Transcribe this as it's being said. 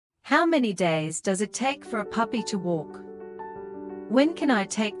How many days does it take for a puppy to walk? When can I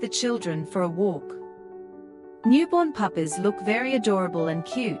take the children for a walk? Newborn puppies look very adorable and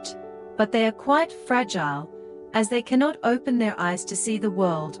cute, but they are quite fragile, as they cannot open their eyes to see the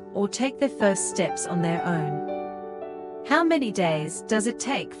world or take their first steps on their own. How many days does it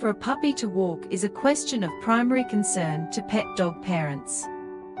take for a puppy to walk is a question of primary concern to pet dog parents.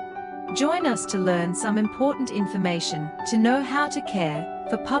 Join us to learn some important information to know how to care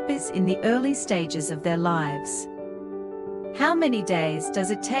for puppies in the early stages of their lives. How many days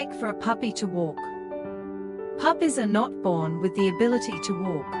does it take for a puppy to walk? Puppies are not born with the ability to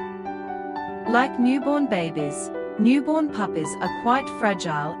walk. Like newborn babies, newborn puppies are quite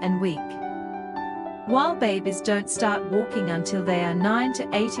fragile and weak. While babies don't start walking until they are 9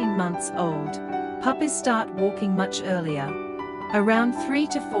 to 18 months old, puppies start walking much earlier, around 3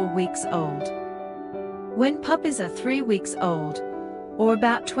 to 4 weeks old. When puppies are 3 weeks old, or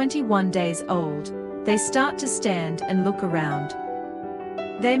about 21 days old, they start to stand and look around.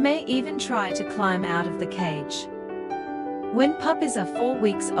 They may even try to climb out of the cage. When puppies are 4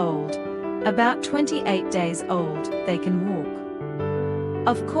 weeks old, about 28 days old, they can walk.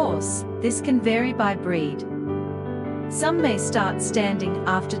 Of course, this can vary by breed. Some may start standing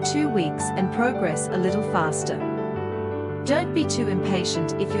after 2 weeks and progress a little faster. Don't be too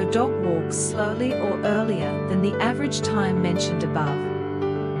impatient if your dog walks slowly or earlier than the average time mentioned above.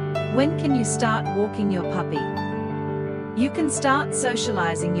 When can you start walking your puppy? You can start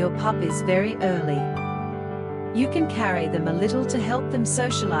socializing your puppies very early. You can carry them a little to help them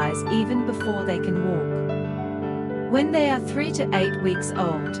socialize even before they can walk. When they are 3 to 8 weeks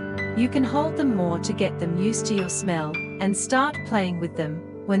old, you can hold them more to get them used to your smell and start playing with them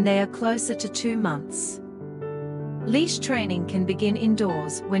when they are closer to 2 months. Leash training can begin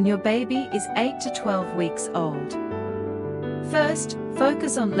indoors when your baby is 8 to 12 weeks old. First,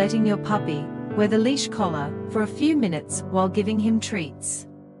 focus on letting your puppy wear the leash collar for a few minutes while giving him treats.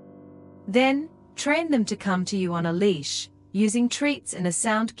 Then, train them to come to you on a leash, using treats and a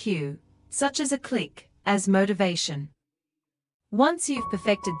sound cue, such as a click, as motivation. Once you've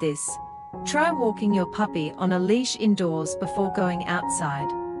perfected this, try walking your puppy on a leash indoors before going outside.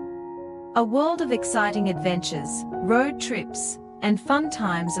 A world of exciting adventures, road trips, and fun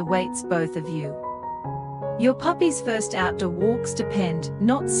times awaits both of you. Your puppy's first outdoor walks depend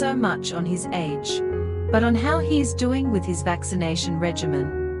not so much on his age, but on how he is doing with his vaccination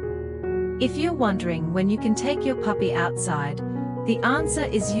regimen. If you're wondering when you can take your puppy outside, the answer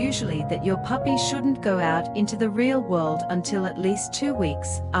is usually that your puppy shouldn't go out into the real world until at least 2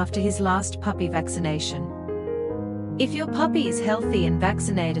 weeks after his last puppy vaccination. If your puppy is healthy and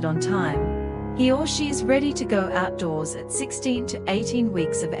vaccinated on time, he or she is ready to go outdoors at 16 to 18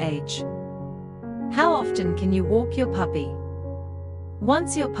 weeks of age. How often can you walk your puppy?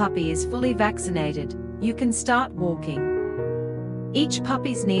 Once your puppy is fully vaccinated, you can start walking. Each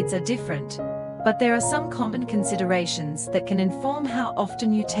puppy's needs are different, but there are some common considerations that can inform how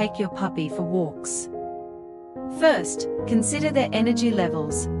often you take your puppy for walks. First, consider their energy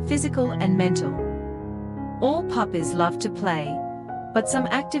levels, physical and mental. All puppies love to play, but some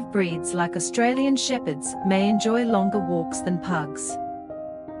active breeds like Australian Shepherds may enjoy longer walks than pugs.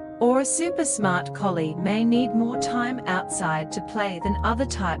 Or a super smart collie may need more time outside to play than other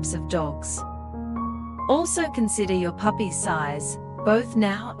types of dogs. Also consider your puppy's size, both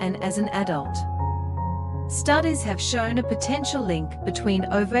now and as an adult. Studies have shown a potential link between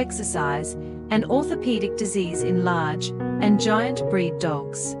overexercise and orthopedic disease in large and giant breed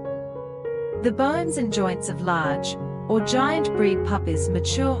dogs. The bones and joints of large or giant breed puppies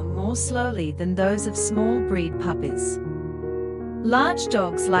mature more slowly than those of small breed puppies. Large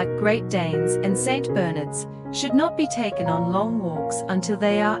dogs like Great Danes and St. Bernards should not be taken on long walks until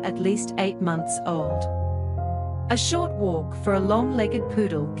they are at least 8 months old. A short walk for a long-legged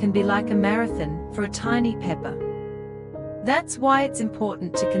poodle can be like a marathon for a tiny pepper. That's why it's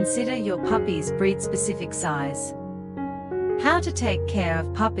important to consider your puppy's breed-specific size. How to take care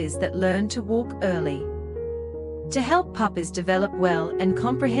of puppies that learn to walk early. To help puppies develop well and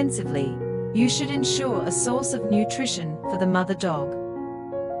comprehensively, you should ensure a source of nutrition for the mother dog.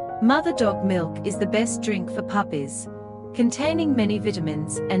 Mother dog milk is the best drink for puppies, containing many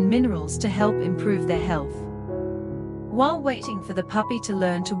vitamins and minerals to help improve their health. While waiting for the puppy to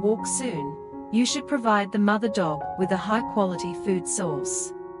learn to walk soon, you should provide the mother dog with a high-quality food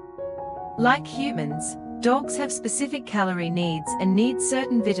source. Like humans, dogs have specific calorie needs and need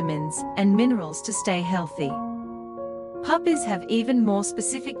certain vitamins and minerals to stay healthy. Puppies have even more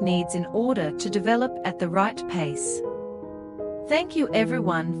specific needs in order to develop at the right pace. Thank you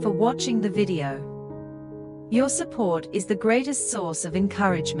everyone for watching the video. Your support is the greatest source of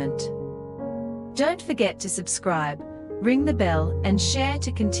encouragement. Don't forget to subscribe, ring the bell, and share to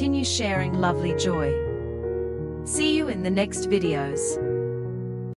continue sharing lovely joy. See you in the next videos.